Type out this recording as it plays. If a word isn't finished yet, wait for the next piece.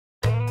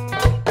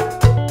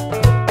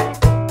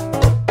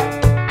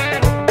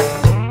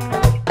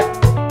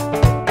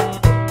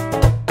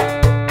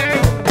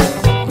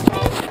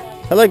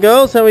Hello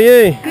girls, how are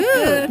you?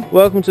 Good.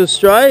 Welcome to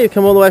Australia. You've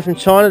come all the way from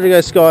China to go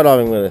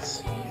skydiving with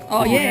us.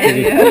 Oh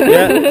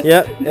yeah.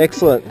 Yeah,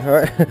 excellent. All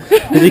right.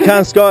 Because you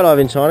can't skydive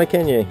in China,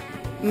 can you?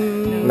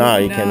 No,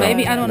 you cannot.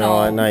 Maybe, I don't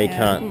know. No, you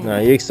can't. No,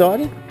 you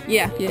excited?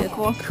 Yeah, of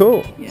course.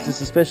 Cool. Yeah. Is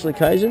this a special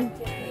occasion?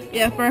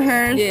 Yeah, for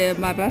her. Yeah,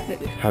 my birthday.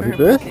 Happy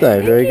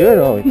birthday. Very good.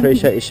 Oh, we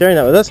appreciate you sharing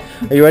that with us.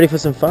 Are you ready for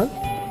some fun?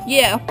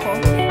 Yeah, of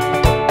course.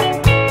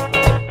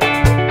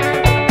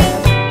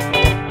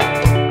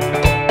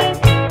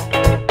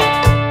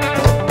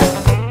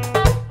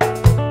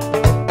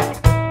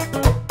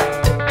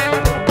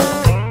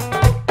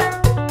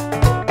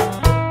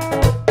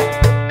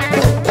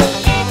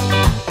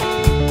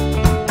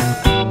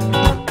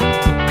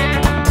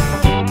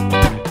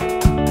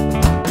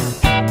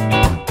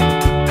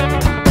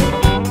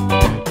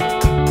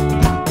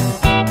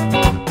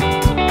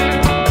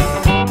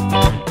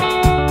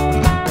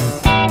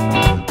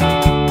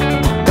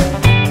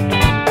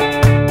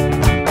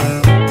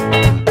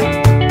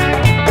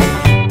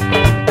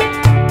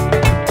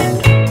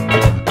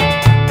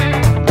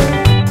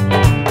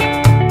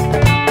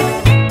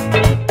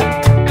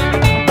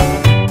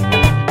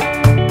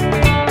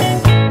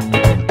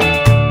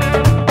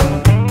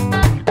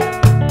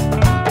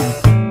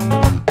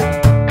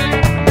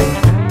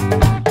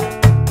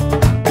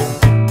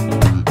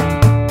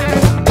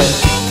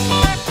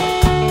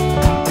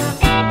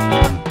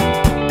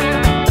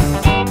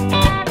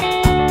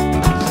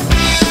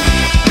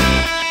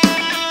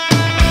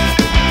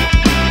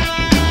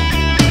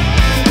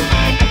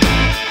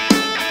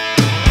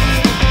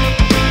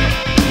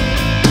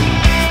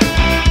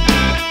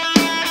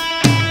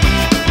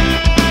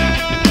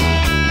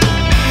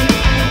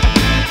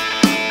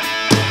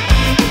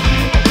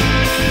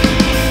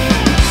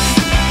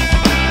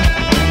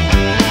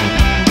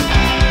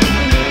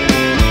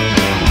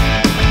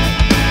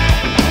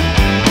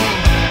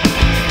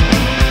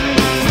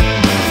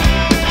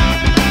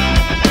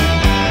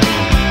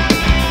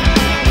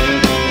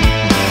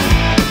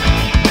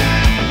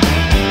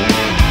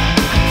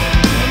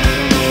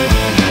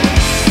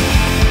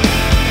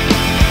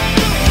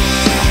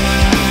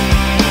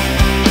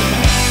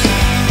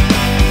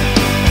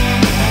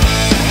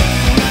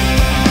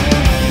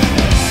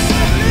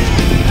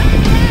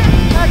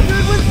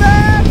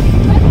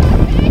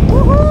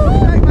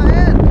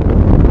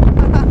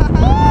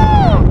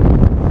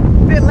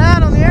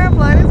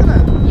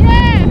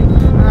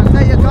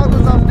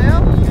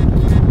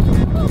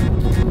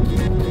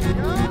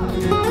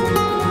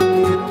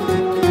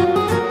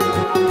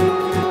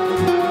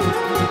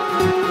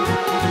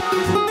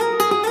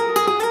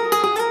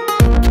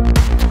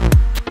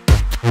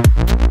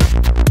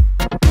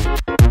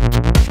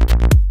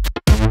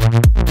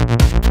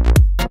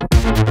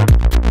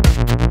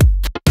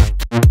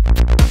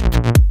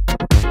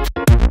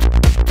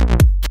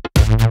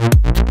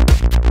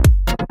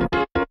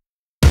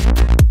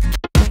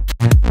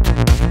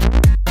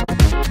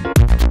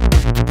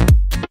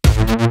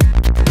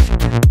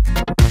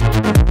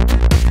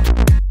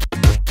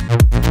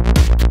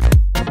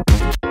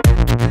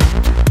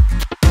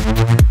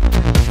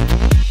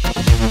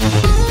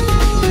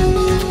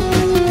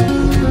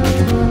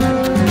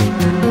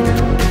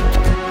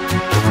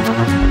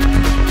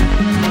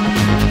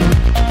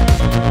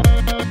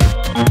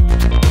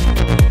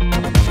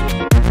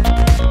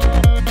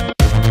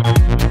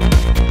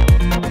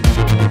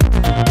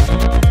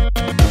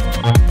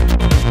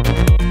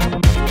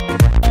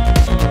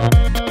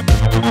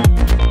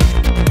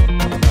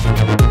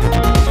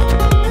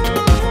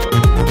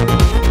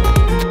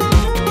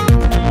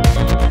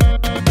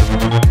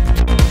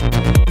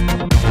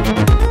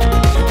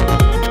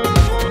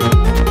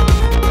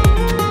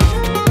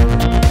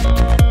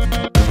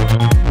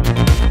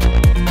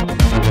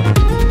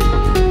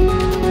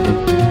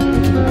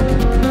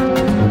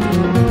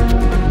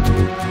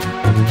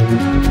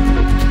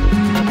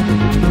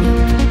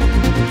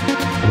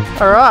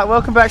 Alright,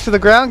 welcome back to the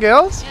ground,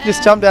 girls.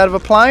 Just jumped out of a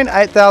plane,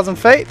 8,000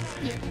 feet.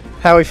 Yeah.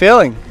 How are we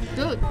feeling?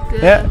 Good.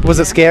 Yeah. Was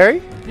it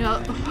scary? Yeah.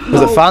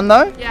 Was it fun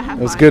though? Yeah, it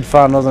was good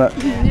fun, wasn't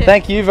it? Yeah.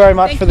 Thank you very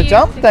much for the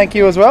jump. Thank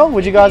you as well.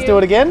 Would you guys do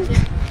it again?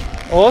 Yeah.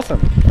 Awesome.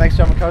 Thanks,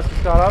 John McCosker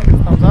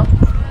Skydive. Thumbs up.